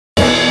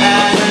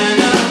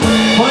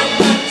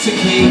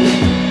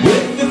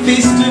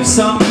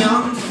some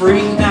young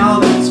freak, now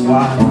that's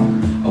why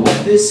I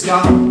wear this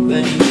scar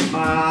beneath my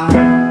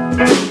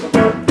eye.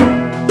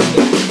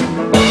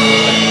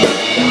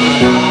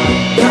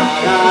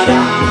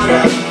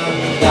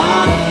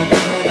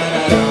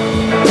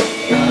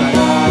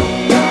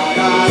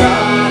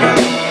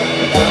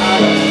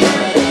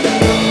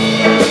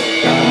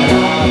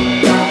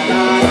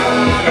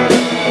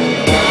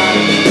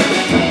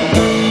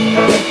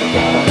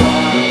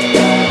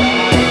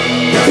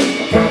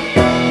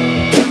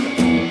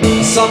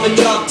 Summer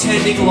job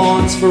tending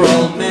lawns for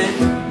old men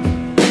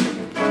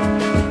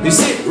who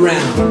sit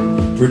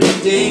round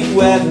predicting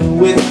weather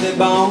with their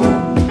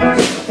bones.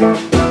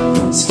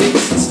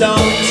 Sticks and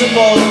stones are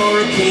more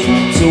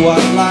akin to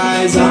what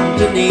lies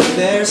underneath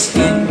their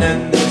skin,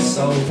 and their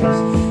souls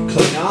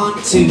cling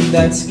on to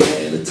that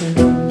skeleton.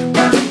 And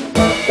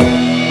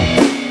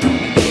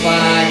if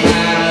I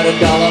had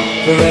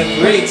 $1 for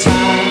every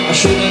time I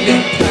should have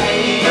been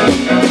paid,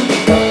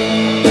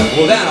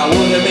 well then I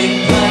would have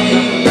been paid.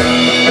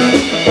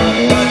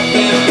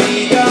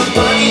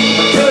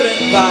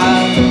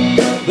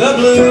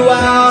 Blue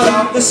out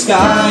of the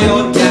sky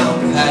or down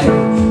pay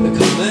the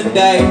common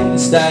day to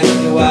stay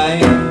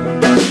away.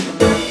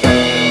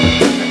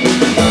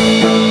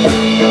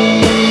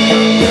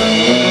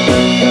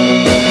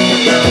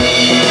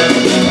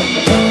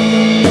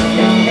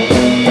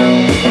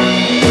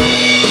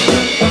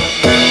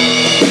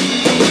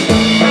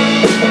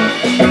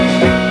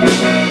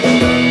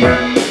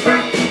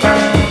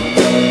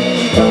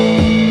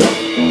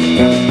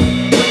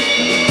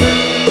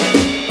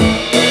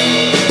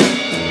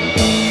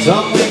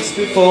 Some weeks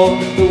before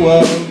the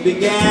world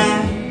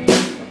began,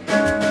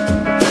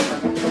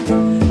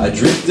 I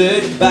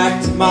drifted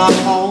back to my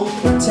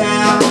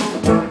hometown,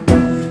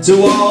 to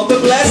all the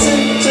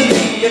blessed, to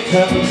the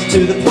accursed,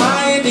 to the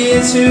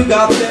pioneers who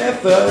got their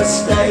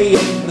first stay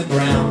in the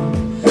ground.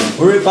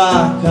 For if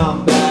I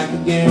come back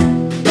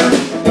again,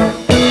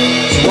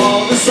 to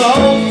all the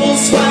soulful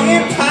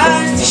swaying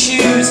past, the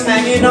shoes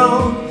hanging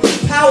on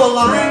power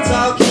lines,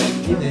 I'll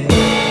keep you there.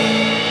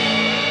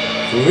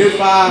 For if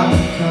I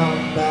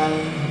come back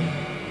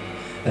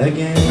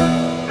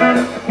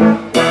again.